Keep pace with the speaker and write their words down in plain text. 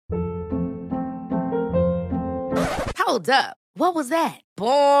Hold up. What was that?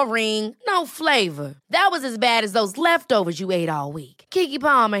 Boring. No flavor. That was as bad as those leftovers you ate all week. Keke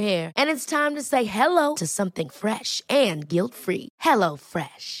Palmer here. And it's time to say hello to something fresh and guilt-free. Hello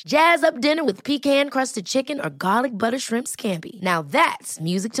Fresh. Jazz up dinner with pecan-crusted chicken or garlic butter shrimp scampi. Now that's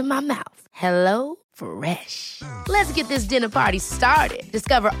music to my mouth. Hello Fresh. Let's get this dinner party started.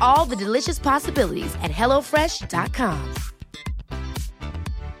 Discover all the delicious possibilities at hellofresh.com.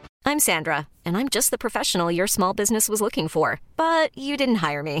 I'm Sandra, and I'm just the professional your small business was looking for. But you didn't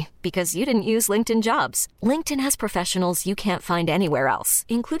hire me because you didn't use LinkedIn Jobs. LinkedIn has professionals you can't find anywhere else,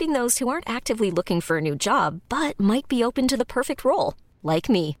 including those who aren't actively looking for a new job, but might be open to the perfect role, like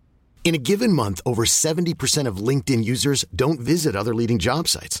me. In a given month, over 70% of LinkedIn users don't visit other leading job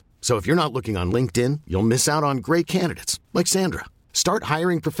sites. So if you're not looking on LinkedIn, you'll miss out on great candidates like Sandra. Start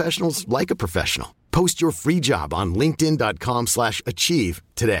hiring professionals like a professional. Post your free job on linkedin.com/achieve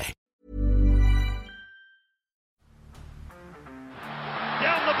today.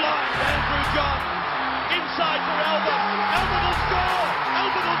 Down the blind, Andrew John. Inside for Elba. Elba will score.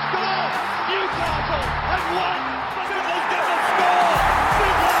 Elba will score. Newcastle have won. Fiddler's never score.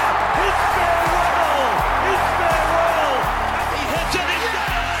 Fiddler, it's farewell. It's farewell. And he hits it. He's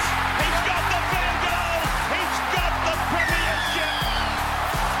got it. He's got the fair goal. He's got the premiership.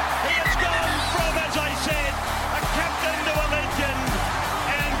 He has gone from, as I said, a captain to a legend.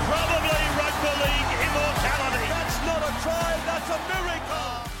 And probably rugby league immortality. That's not a try. That's a miracle.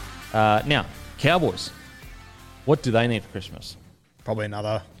 Now, Cowboys, what do they need for Christmas? Probably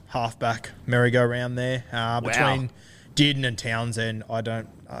another halfback merry-go-round there between Dearden and Townsend.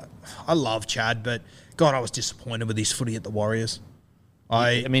 I love Chad, but God, I was disappointed with his footy at the Warriors.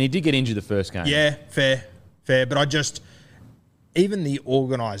 I mean, he did get injured the first game. Yeah, fair. But even the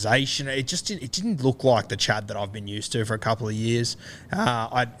organisation, it didn't look like the Chad that I've been used to for a couple of years.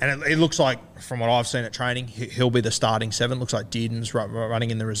 It looks like, from what I've seen at training, he'll be the starting seven. Looks like Dearden's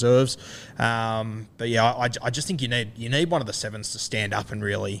running in the reserves. But yeah, I just think you need one of the sevens to stand up and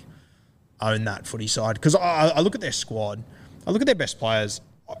really own that footy side. Because I look at their squad, I look at their best players.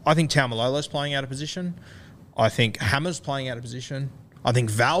 I think Taumalolo's playing out of position. I think Hammer's playing out of position. I think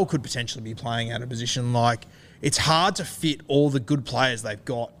Val could potentially be playing out of position. Like, it's hard to fit all the good players they've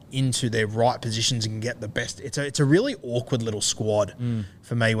got into their right positions and get the best. It's a really awkward little squad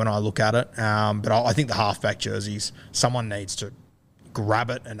for me when I look at it. But I think the halfback jerseys, someone needs to grab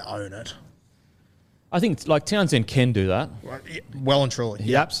it and own it. I think like Townsend can do that. Well and truly.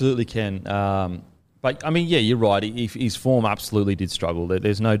 He absolutely can. But, I mean, yeah, you're right. His form absolutely did struggle.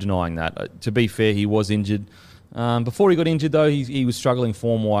 There's no denying that. To be fair, he was injured. Before he got injured, though, he was struggling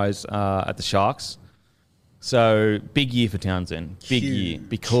form-wise at the Sharks. So, big year for Townsend. Big year.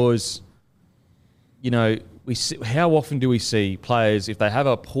 Because, how often do we see players, if they have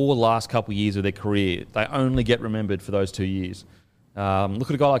a poor last couple of years of their career, they only get remembered for those 2 years. Look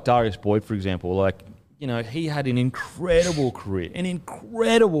at a guy like Darius Boyd, for example. He had an incredible career.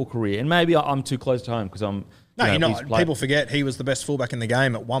 And maybe I'm too close to home because I'm... No, you're not. People forget he was the best fullback in the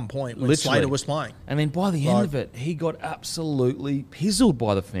game at one point when Slater was playing. And then by the end of it, he got absolutely pizzled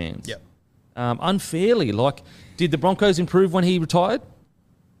by the fans. Yep. Unfairly. Did the Broncos improve when he retired?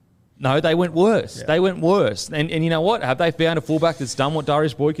 No, they went worse. Yeah. They went worse. And you know what? Have they found a fullback that's done what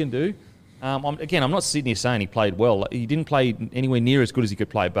Darius Boyd can do? I'm not sitting here saying he played well. He didn't play anywhere near as good as he could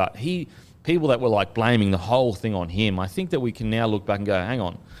play, but people that were blaming the whole thing on him, I think that we can now look back and go, hang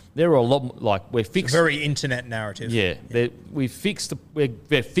on. There are a lot, we're fixing... It's a very internet narrative. Yeah. We're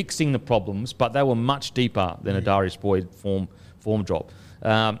fixing the problems, but they were much deeper than a Darius Boyd form drop.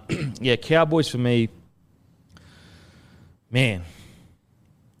 Cowboys for me, man,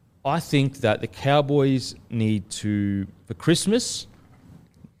 I think that the Cowboys for Christmas,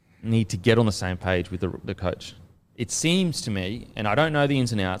 need to get on the same page with the coach. It seems to me, and I don't know the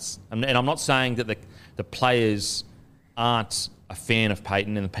ins and outs, and I'm not saying that the players aren't a fan of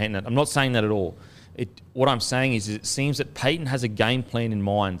Payten and the Payten. I'm not saying that at all. What I'm saying is it seems that Payten has a game plan in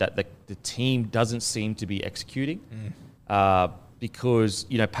mind that the team doesn't seem to be executing. Because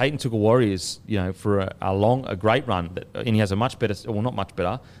Payten took a Warriors for a great run, and he has a much better, well, not much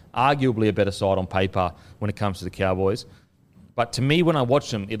better, arguably a better side on paper when it comes to the Cowboys. But to me, when I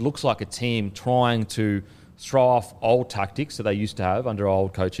watch them, it looks like a team trying to throw off old tactics that they used to have under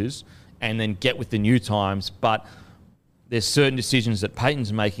old coaches and then get with the new times. But there's certain decisions that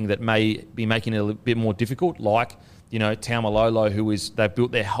Payten's making that may be making it a little bit more difficult, like Taumalolo, they've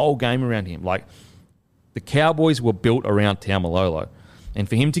built their whole game around him. The Cowboys were built around Taumalolo. And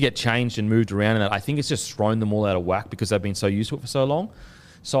for him to get changed and moved around in that, I think it's just thrown them all out of whack because they've been so used to it for so long.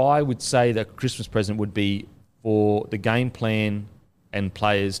 So I would say that Christmas present would be for the game plan and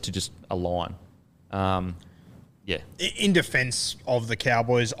players to just align. Yeah. In defence of the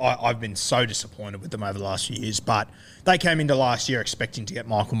Cowboys, I've been so disappointed with them over the last few years, but they came into last year expecting to get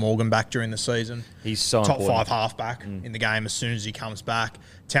Michael Morgan back during the season. He's so top important. 5 halfback in the game as soon as he comes back.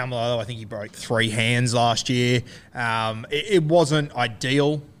 Tamalolo, I think he broke 3 hands last year. It wasn't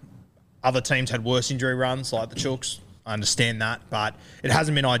ideal. Other teams had worse injury runs, like the Chooks. I understand that, but it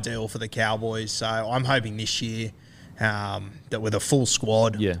hasn't been ideal for the Cowboys. So I'm hoping this year that with a full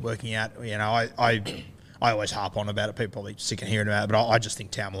squad working out, I always harp on about it. People probably sick of hearing about it, but I just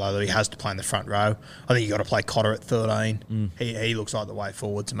think Tamalolo, he has to play in the front row. I think you got to play Cotter at 13. He looks like the way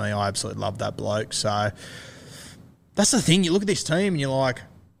forward to me. I absolutely love that bloke. So that's the thing. You look at this team and you're like,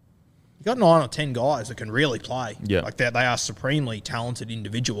 you got 9 or 10 guys that can really play. Yeah. Like they are supremely talented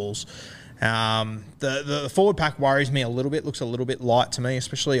individuals. The forward pack worries me a little bit. Looks a little bit light to me,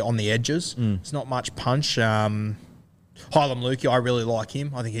 especially on the edges. It's not much punch. Hylam Lukey, I really like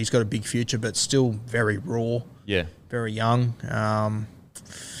him. I think he's got a big future, but still very raw. Yeah. Very young. I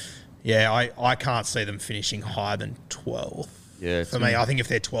can't see them finishing higher than 12th. Yeah. For me, I think if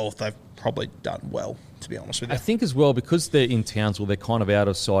they're 12th, they've probably done well, to be honest with you. I think as well, because they're in Townsville, they're kind of out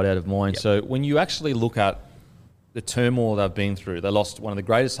of sight, out of mind. Yep. So when you actually look at the turmoil they've been through, they lost one of the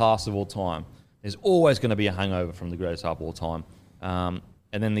greatest halves of all time. There's always going to be a hangover from the greatest half of all time. And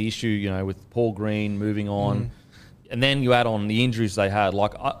then the issue, with Paul Green moving on. And then you add on the injuries they had.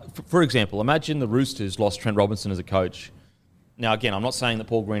 Like, for example, imagine the Roosters lost Trent Robinson as a coach. Now, again, I'm not saying that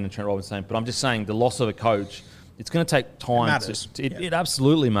Paul Green and Trent Robinson, but I'm just saying the loss of a coach, it's going to take time. It matters. It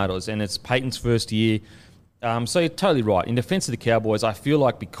absolutely matters, and it's Peyton's first year. So you're totally right. In defence of the Cowboys, I feel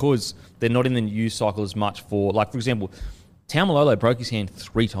like because they're not in the news cycle as much for example, Tamalolo broke his hand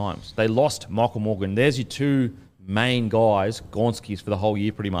 3 times. They lost Michael Morgan. There's your 2 main guys, Gonskis, for the whole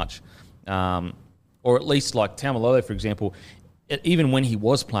year pretty much. Or at least like Tamalolo, for example, even when he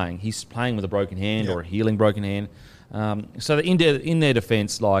was playing, he's playing with a broken hand or a healing broken hand. So in their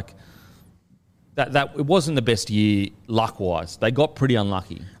defence, like that it wasn't the best year luck-wise. They got pretty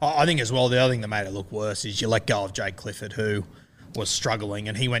unlucky. I think as well, the other thing that made it look worse is you let go of Jake Clifford, who was struggling,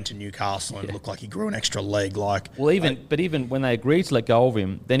 and he went to Newcastle and looked like he grew an extra leg. But even when they agreed to let go of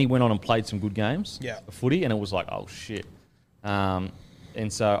him, then he went on and played some good games of footy, and it was like, oh, shit.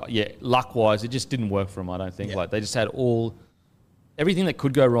 And so, luck-wise, it just didn't work for them, I don't think. Yeah. Like, they just had everything that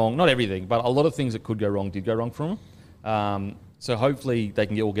could go wrong, not everything, but a lot of things that could go wrong did go wrong for them. So hopefully they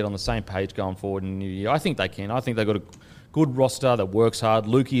can all get on the same page going forward in the new year. I think they can. I think they've got a good roster that works hard.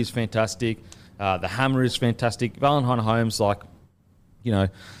 Lukey is fantastic. The Hammer is fantastic. Valentine Holmes,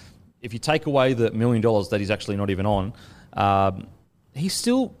 if you take away the $1 million that he's actually not even on, he's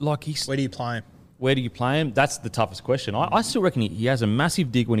still, Where do you play him? Where do you play him? That's the toughest question. I still reckon he has a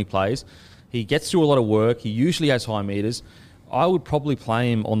massive dig when he plays. He gets through a lot of work. He usually has high meters. I would probably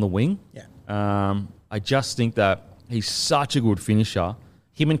play him on the wing. Yeah. I just think that he's such a good finisher.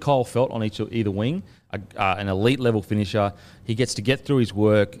 Him and Kyle Felt on either wing, an elite level finisher. He gets to get through his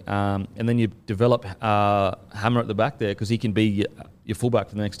work, and then you develop Hammer at the back there because he can be your fullback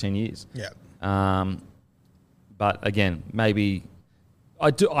for the next 10 years. Yeah. But again, maybe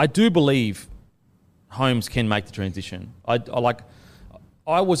I do believe Holmes can make the transition. I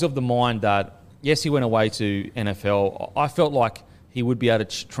was of the mind that, yes, he went away to NFL. I felt like he would be able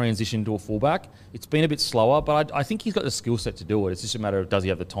to transition to a fullback. It's been a bit slower, but I think he's got the skill set to do it. It's just a matter of does he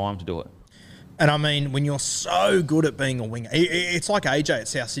have the time to do it. And I mean, when you're so good at being a winger, it's like AJ at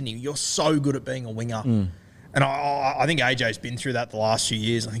South Sydney. You're so good at being a winger. And I think AJ's been through that the last few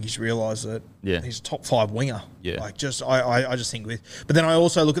years. I think he's realised that he's a top 5 winger. Yeah. I just think but then I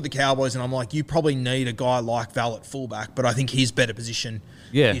also look at the Cowboys and I'm like, you probably need a guy like Val at fullback, but I think his better position.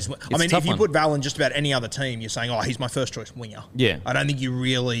 Yeah. I mean, if you put Val in just about any other team, you're saying, he's my first choice winger. Yeah. I don't think you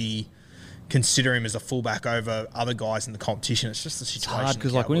really consider him as a fullback over other guys in the competition. It's just the situation. It's hard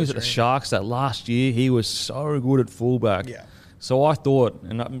because when he was at the Sharks that last year, he was so good at fullback. Yeah. So I thought,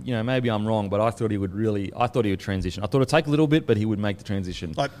 and maybe I'm wrong, but I thought he would transition. I thought it'd take a little bit, but he would make the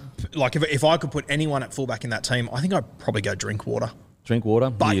transition. Like if I could put anyone at fullback in that team, I think I'd probably go Drinkwater. Drinkwater?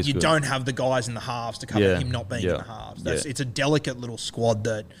 But you don't have the guys in the halves to cover him not being in the halves. It's a delicate little squad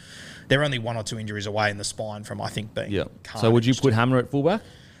that they're only 1 or 2 injuries away in the spine from, I think, being carnaged. So would you put Hammer at fullback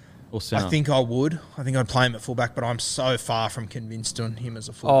or centre? I think I would. I think I'd play him at fullback, but I'm so far from convinced on him as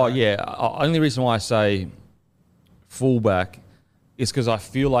a fullback. Oh, yeah. Only reason why I say fullback is because I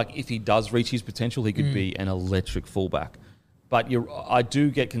feel like if he does reach his potential, he could be an electric fullback. But I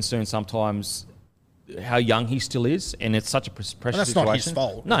do get concerned sometimes how young he still is, and it's such a pressure situation. That's not his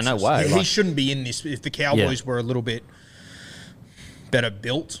fault. No, no way. He shouldn't be in this. If the Cowboys were a little bit better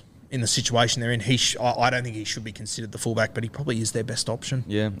built, in the situation they're in, I don't think he should be considered the fullback, but he probably is their best option.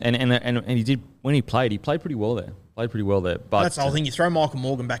 Yeah, and he did when he played pretty well there. But that's the whole thing. You throw Michael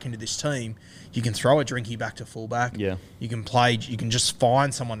Morgan back into this team, you can throw a Drinky back to fullback. Yeah, you can just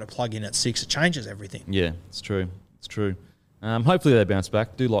find someone to plug in at 6. It changes everything. Yeah, it's true. Hopefully they bounce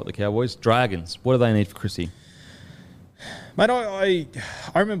back. Do like the Cowboys. Dragons. What do they need for Chrissy? Mate, I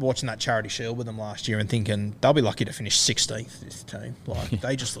remember watching that Charity Shield with them last year and thinking they'll be lucky to finish 16th, this team.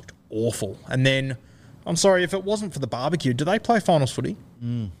 They just looked awful. And then, I'm sorry, if it wasn't for the barbecue, do they play finals footy?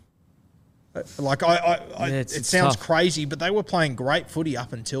 It sounds tough. crazy, but they were playing great footy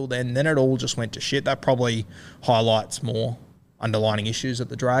up until then. Then it all just went to shit. That probably highlights more underlining issues at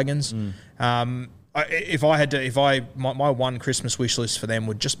the Dragons. My one Christmas wish list for them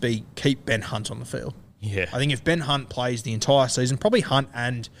would just be keep Ben Hunt on the field. Yeah. I think if Ben Hunt plays the entire season, probably Hunt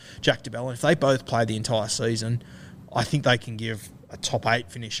and Jack DeBellin, if they both play the entire season, I think they can give a top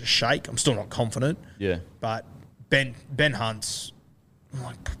 8 finish a shake. I'm still not confident. Yeah. But Ben Hunt's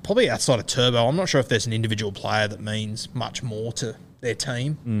probably outside of Turbo. I'm not sure if there's an individual player that means much more to their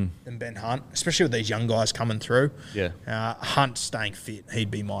team than Ben Hunt, especially with these young guys coming through. Yeah. Hunt staying fit, he'd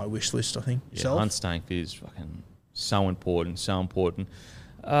be my wish list, I think. Yeah, Hunt staying fit is fucking so important.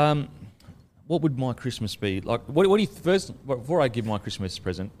 What would my Christmas be? Like, what do you first, before I give my Christmas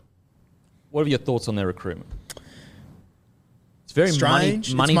present, what are your thoughts on their recruitment? It's very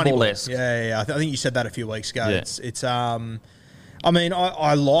strange. Moneyball-esque. Yeah. I think you said that a few weeks ago. Yeah.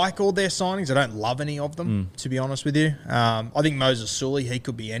 I like all their signings. I don't love any of them, to be honest with you. I think Moses Sully, he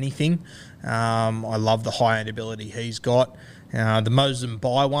could be anything. I love the high-end ability he's got. The Moses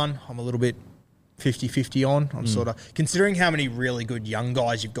Mbai one, I'm a little bit 50-50 on. I'm sort of considering how many really good young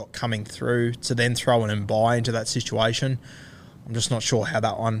guys you've got coming through to then throw an Mbai into that situation. I'm just not sure how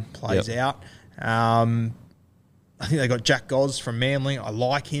that one plays out. I think they got Jack Goz from Manly. I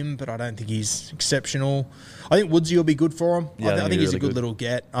like him, but I don't think he's exceptional. I think Woodsy will be good for him. Yeah, I think he's a good little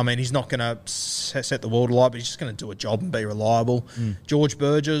get. I mean, he's not going to set the world alight, but he's just going to do a job and be reliable. George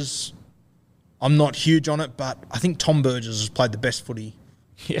Burgess, I'm not huge on it, but I think Tom Burgess has played the best footy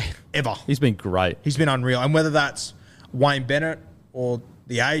ever. He's been great. He's been unreal. And whether that's Wayne Bennett or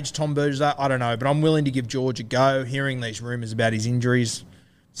the age Tom Burgess, I don't know. But I'm willing to give George a go. Hearing these rumours about his injuries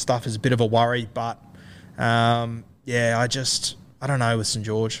stuff is a bit of a worry. But, I don't know with St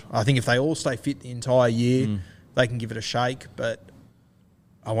George. I think if they all stay fit the entire year, they can give it a shake. But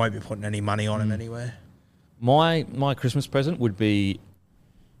I won't be putting any money on him anywhere. My Christmas present would be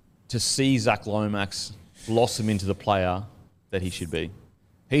to see Zach Lomax blossom into the player that he should be.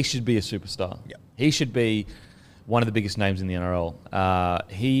 He should be a superstar. Yep. He should be one of the biggest names in the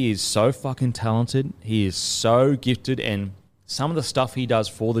NRL. He is so fucking talented. He is so gifted, and some of the stuff he does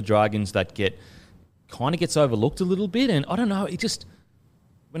for the Dragons that kind of gets overlooked a little bit. And I don't know, it just,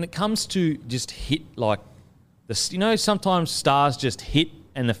 when it comes to just hit, like, sometimes stars just hit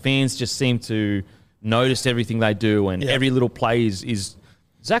and the fans just seem to notice everything they do, and every little play is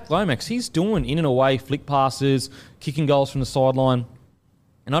Zach Lomax. He's doing in and away flick passes, kicking goals from the sideline.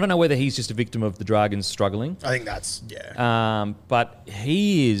 And I don't know whether he's just a victim of the Dragons struggling. I think that's, but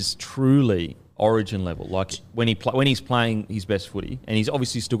he is truly Origin level. Like when he's playing his best footy, and he's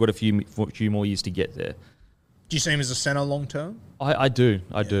obviously still got a few more years to get there. Do you see him as a centre long term? I do.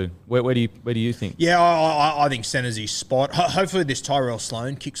 Where do you think? Yeah, I think centre's his spot. Hopefully this Tyrell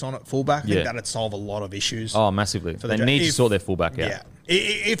Sloan kicks on at fullback. I think that'd solve a lot of issues. Oh, massively. They need to sort their fullback out. Yeah.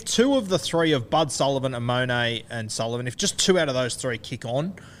 If 2 of the 3 of Bud Sullivan, Amone and Sullivan, if just 2 out of those 3 kick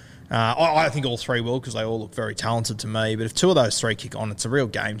on, I think all 3 will, because they all look very talented to me. But if 2 of those 3 kick on, it's a real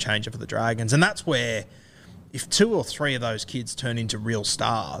game changer for the Dragons. And that's where, if 2 or 3 of those kids turn into real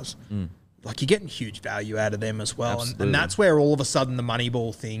stars, like you're getting huge value out of them as well. And that's where all of a sudden the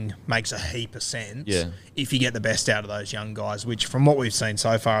Moneyball thing makes a heap of sense. Yeah. If you get the best out of those young guys, which from what we've seen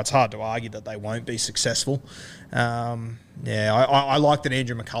so far, it's hard to argue that they won't be successful. I like that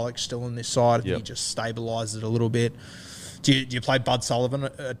Andrew McCulloch's still in this side. I think he just stabilises it a little bit. Do you play Bud Sullivan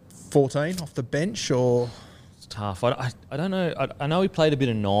at 14 off the bench, or? It's tough. I don't know. I know he played a bit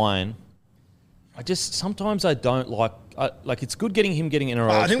of 9. Sometimes I don't like it's good getting NRL.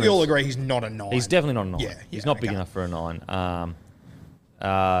 I think we all agree he's not a 9. He's definitely not a 9. Yeah, he's not big enough for a 9.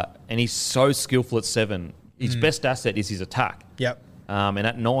 And he's so skillful at 7. His best asset is his attack. Yep. And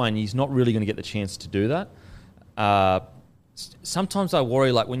at 9, he's not really going to get the chance to do that. Sometimes I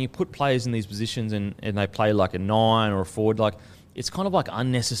worry, like when you put players in these positions and they play like a 9 or a forward, like it's kind of like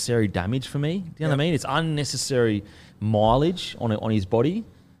unnecessary damage for me. Do you know what I mean? It's unnecessary mileage on his body.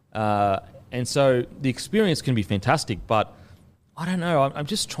 And so the experience can be fantastic, but I don't know. I'm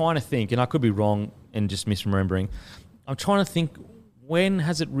just trying to think, and I could be wrong and just misremembering. I'm trying to think when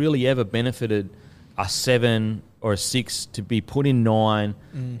has it really ever benefited a 7 or a 6 to be put in 9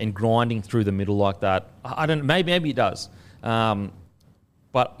 and grinding through the middle like that? I don't know. Maybe it does.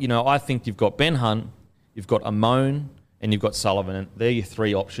 But, I think you've got Ben Hunt, you've got Amon, and you've got Sullivan. And they're your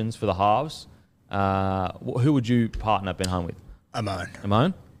 3 options for the halves. Who would you partner Ben Hunt with?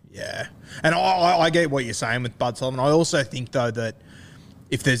 Amon? Yeah. And I get what you're saying with Bud Sullivan. I also think, though, that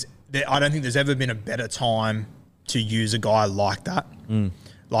I don't think there's ever been a better time to use a guy like that.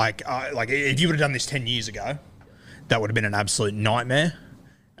 Like if you would have done this 10 years ago, that would have been an absolute nightmare.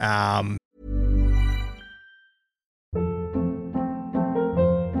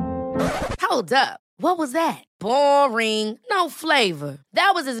 Hold up. What was that? Boring. No flavor.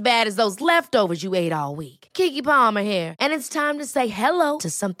 That was as bad as those leftovers you ate all week. Keke Palmer here, and it's time to say hello to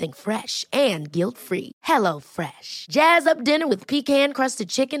something fresh and guilt-free. Hello Fresh. Jazz up dinner with pecan-crusted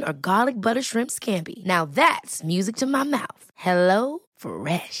chicken or garlic butter shrimp scampi. Now that's music to my mouth. Hello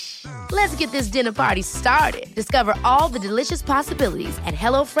Fresh. Let's get this dinner party started. Discover all the delicious possibilities at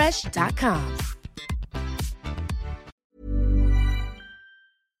hellofresh.com.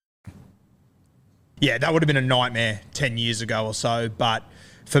 Yeah, that would have been a nightmare 10 years ago or so. But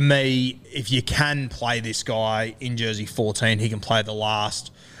for me, if you can play this guy in jersey 14, he can play the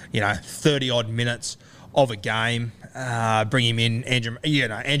last, 30-odd minutes of a game. Bring him in. Andrew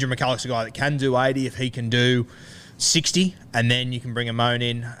McCulloch's a guy that can do 80 if he can do 60, and then you can bring Amon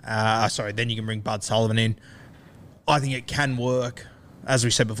in. Then you can bring Bud Sullivan in. I think it can work. As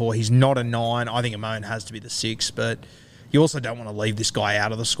we said before, he's not a 9. I think Amon has to be the 6, but you also don't want to leave this guy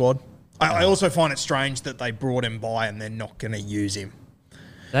out of the squad. I also find it strange that they brought him by and they're not going to use him.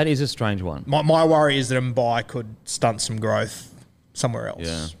 That is a strange one. My worry is that Mbai could stunt some growth somewhere else.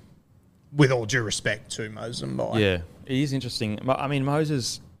 Yeah. With all due respect to Moses Mbai. Yeah, it is interesting. I mean,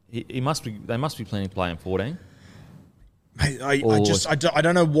 Moses, they must be planning to play him 14. I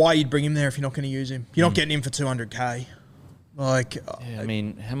don't know why you'd bring him there if you're not going to use him. You're not getting him for 200K. I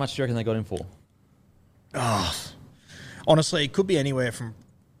mean, how much do you reckon they got him for? Honestly, it could be anywhere from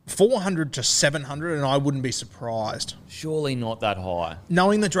 400 to 700, and I wouldn't be surprised. Surely not that high.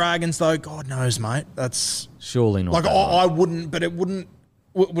 Knowing the Dragons, though, God knows, mate. That's surely not. I wouldn't, but it wouldn't.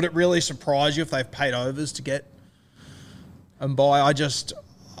 Would it really surprise you if they've paid overs to get Mbai?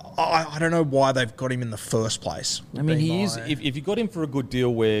 I don't know why they've got him in the first place. I mean, he is. If you got him for a good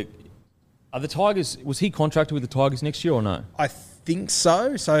deal, where are the Tigers? Was he contracted with the Tigers next year or no? I think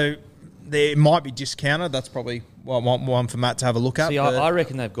so. So there might be discounted. That's probably one for Matt to have a look at. See, I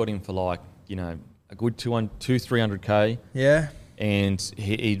reckon they've got him for a good 200-300K. Yeah. And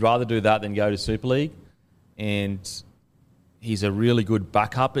he'd rather do that than go to Super League. And he's a really good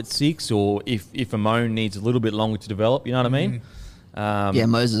backup at 6, or if Amon needs a little bit longer to develop, you know what I mean?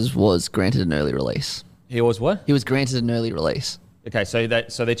 Moses was granted an early release. He was what? He was granted an early release. Okay, so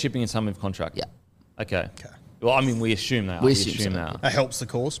they're chipping in some of contract. Yeah. Okay. Well, I mean, we assume they are. We assume so. That helps the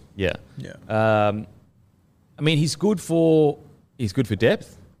cause. Yeah. Yeah. I mean, he's good for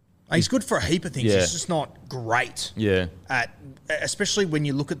depth. He's good for a heap of things. Yeah. He's just not great. Yeah. Especially when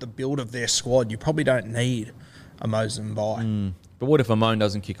you look at the build of their squad, you probably don't need a Moses Mbai. But what if Amon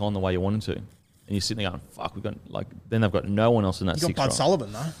doesn't kick on the way you want him to? And you're sitting there going, fuck, then they've got no one else in that 6 You've got Bud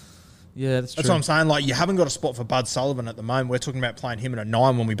Sullivan, though. Yeah, that's true. That's what I'm saying. Like, you haven't got a spot for Bud Sullivan at the moment. We're talking about playing him at a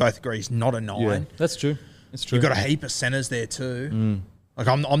 9 when we both agree he's not a 9. Yeah, that's true. It's true. You've got a heap of centres there too. Like,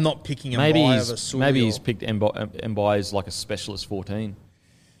 I'm not picking Mbai over Suli. Maybe he's picked Mbai as like a specialist 14.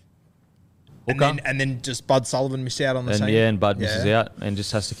 And then just Bud Sullivan miss out on the same. Yeah, and Bud misses out and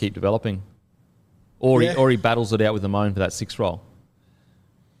just has to keep developing. Or he battles it out with Amon for that 6 role.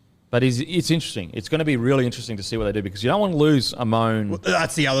 But it's interesting. It's going to be really interesting to see what they do, because you don't want to lose Amon. Well,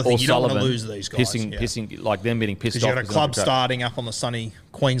 that's the other thing. You don't want to lose these guys. Pissing like them getting pissed off. Because you've got a club starting up on the sunny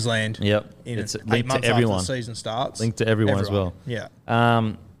Queensland. Yep. It's linked to everyone. After the season starts. Linked to everyone as well.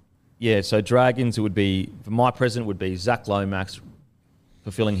 Yeah. So Dragons, it would be, for my president, would be Zach Lomax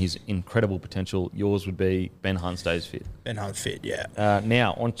fulfilling his incredible potential. Yours would be Ben Hunt stays fit. Ben Hunt fit, yeah.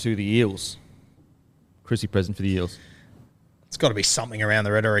 Now, on to the Eels. Chrissy present for the Eels. It's got to be something around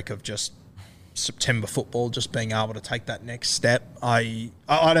the rhetoric of just September football, just being able to take that next step. I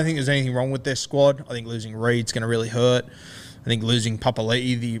don't think there's anything wrong with their squad. I think losing Reed's going to really hurt. I think losing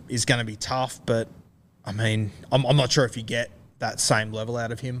Papali'i is going to be tough, but I mean, I'm not sure if you get that same level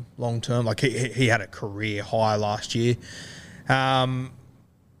out of him long term. Like, he had a career high last year.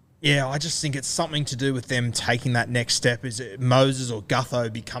 I just think it's something to do with them taking that next step. Is it Moses or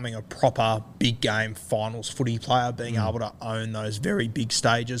Gutho becoming a proper big game finals footy player, being able to own those very big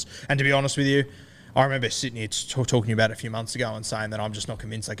stages? And to be honest with you, I remember sitting here talking about it a few months ago and saying that I'm just not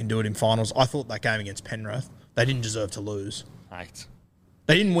convinced they can do it in finals. I thought that game against Penrith, they didn't deserve to lose. Mate.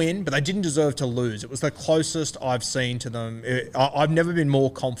 They didn't win, but they didn't deserve to lose. It was the closest I've seen to them. I've never been more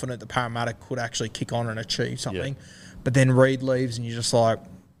confident that Parramatta could actually kick on and achieve something. Yeah. But then Reed leaves, and you're just like,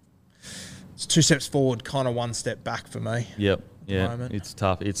 it's 2 steps forward, kind of 1 step back for me. Yep. Yeah. Moment. It's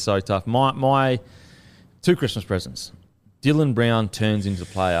tough. It's so tough. My 2 Christmas presents. Dylan Brown turns into the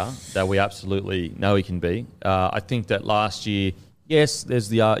player that we absolutely know he can be. I think that last year, yes, there's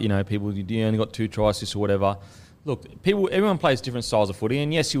the people, you only got 2 try assists or whatever. Look, everyone plays different styles of footy,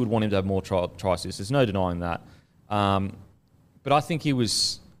 and yes, you would want him to have more try assists. There's no denying that. But I think he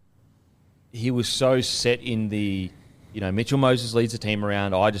was so set in the, Mitchell Moses leads the team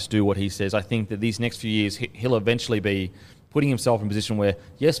around. I just do what he says. I think that these next few years, he'll eventually be putting himself in a position where,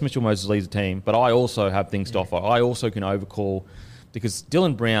 yes, Mitchell Moses leads the team, but I also have things to offer. I also can overcall, because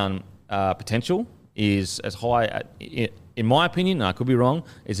Dylan Brown potential is as high, in my opinion, and I could be wrong,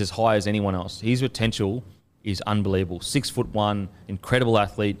 is as high as anyone else. His potential is unbelievable. 6'1", incredible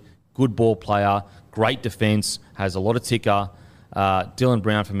athlete, good ball player, great defence, has a lot of ticker. Dylan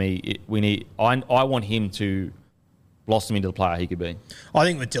Brown, for me, I want him to blossom into the player he could be. I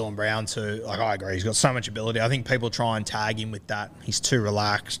think with Dylan Brown too, I agree, he's got so much ability. I think people try and tag him with that. He's too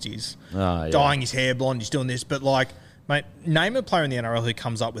relaxed. He's dyeing his hair blonde. He's doing this. But, mate, name a player in the NRL who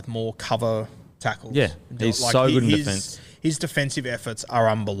comes up with more cover tackles. Yeah, he's so good in defence. His defensive efforts are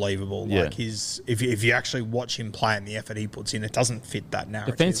unbelievable. Yeah. If you actually watch him play and the effort he puts in, it doesn't fit that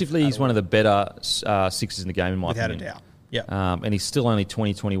narrative. Defensively, he's one of the better sixes in the game, in my opinion. Without a doubt. Yeah. And he's still only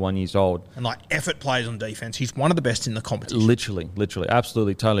 20, 21 years old. And effort plays on defense. He's one of the best in the competition. Literally.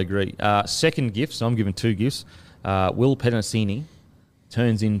 Absolutely, totally agree. Second gift, so I'm giving 2 gifts. Will Penasini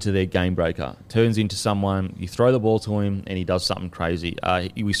turns into their game breaker, turns into someone, you throw the ball to him and he does something crazy.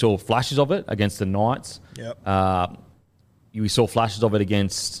 We saw flashes of it against the Knights. Yep. We saw flashes of it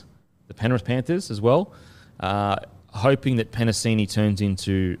against the Penrith Panthers as well. Hoping that Penasini turns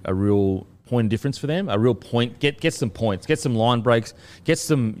into a real point of difference for them, a real point, get some points, get some line breaks, get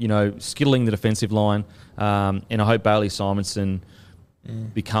some, skittling the defensive line. And I hope Bailey Simonson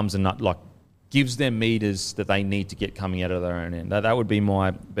becomes gives them meters that they need to get coming out of their own end. That would be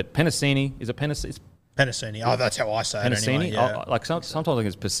but Penasini, is it Penasini? Penasini. Oh, that's how I say Penasini? it anyway. Yeah. Sometimes I think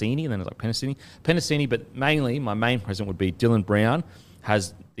it's Pacini, and then it's Penasini. Penasini, but mainly my main present would be Dylan Brown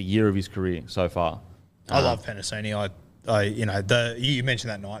has the year of his career so far. I love Penasini. You mentioned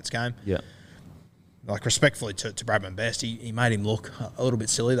that Knights game. Yeah. Respectfully to Bradman Best, he made him look a little bit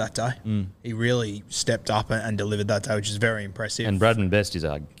silly that day. He really stepped up and delivered that day, which is very impressive. And Bradman Best is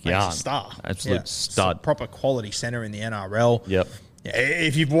a star. Absolute stud. A proper quality centre in the NRL. Yep.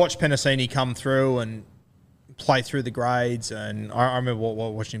 If you've watched Penasini come through and play through the grades, and I remember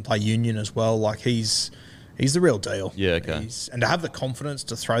watching him play Union as well, he's the real deal. Yeah, okay. And to have the confidence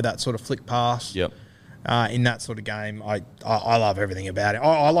to throw that sort of flick pass. Yep. In that sort of game, I love everything about it.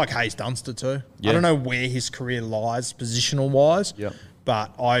 I like Hayes Dunster too. Yeah. I don't know where his career lies positional wise,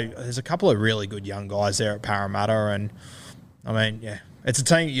 but there's a couple of really good young guys there at Parramatta, and it's a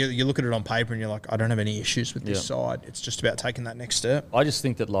team. You look at it on paper and you're like, I don't have any issues with this side. It's just about taking that next step. I just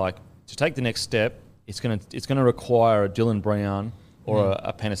think that to take the next step, it's gonna require a Dylan Brown or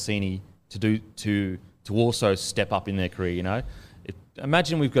a Penasini to also step up in their career.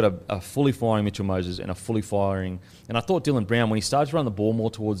 Imagine we've got a fully firing Mitchell Moses and a fully firing... And I thought Dylan Brown, when he started to run the ball more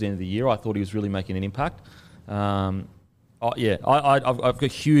towards the end of the year, I thought he was really making an impact. I've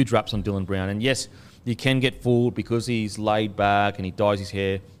got huge raps on Dylan Brown. And yes, you can get fooled because he's laid back and he dyes his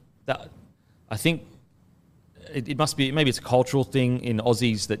hair. I think it must be... Maybe it's a cultural thing in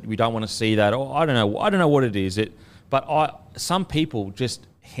Aussies that we don't want to see that. Or I don't know what it is. But some people just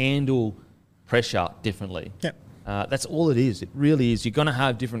handle pressure differently. Yep. That's all it is. It really is. You're going to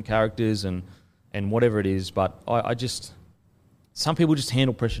have different characters and whatever it is, but some people just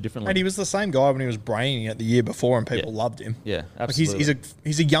handle pressure differently. And he was the same guy when he was braining it the year before, and people loved him. Yeah, absolutely.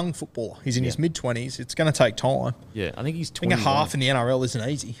 He's a young footballer. He's in his mid-20s. It's going to take time. Yeah, I think he's 20. I think a half in the NRL isn't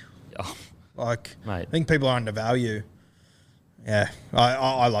easy. Oh, mate. I think people are undervalue. Yeah,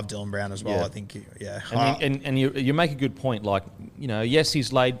 I love Dylan Brown as well. Yeah. I think, And you make a good point. Yes,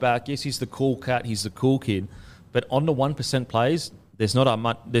 he's laid back. Yes, he's the cool cat. He's the cool kid. But on the 1% plays, there's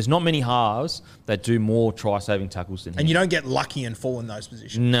not many halves that do more try-saving tackles than him. And you don't get lucky and fall in those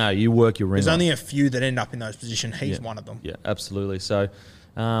positions. No, you work your ring. There's only a few that end up in those positions. He's one of them. Yeah, absolutely. So,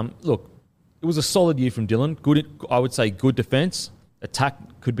 look, it was a solid year from Dylan. Good, I would say good defence.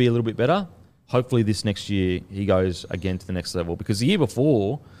 Attack could be a little bit better. Hopefully this next year he goes again to the next level. Because the year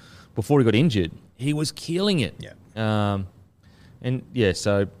before he got injured, he was killing it. Yeah.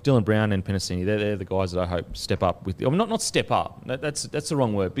 So Dylan Brown and Penasini, they're the guys that I hope step up with. Not step up. That's the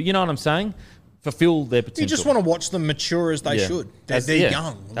wrong word. But you know what I'm saying? fulfill their potential. You just want to watch them mature as they Yeah. should. They're Yeah,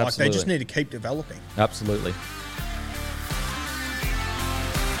 young. Like, absolutely. they just need to keep developing. Absolutely.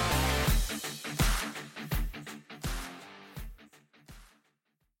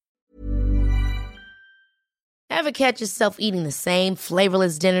 Ever catch yourself eating the same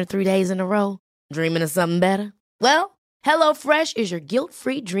flavorless dinner 3 days in a row? Dreaming of something better? Well, HelloFresh is your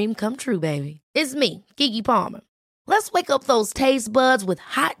guilt-free dream come true, baby. It's me, Keke Palmer. Let's wake up those taste buds with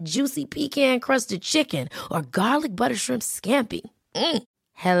hot, juicy pecan-crusted chicken or garlic butter shrimp scampi.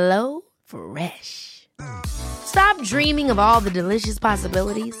 Hello Fresh. Stop dreaming of all the delicious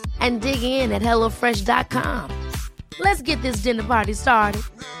possibilities and dig in at HelloFresh.com. Let's get this dinner party started.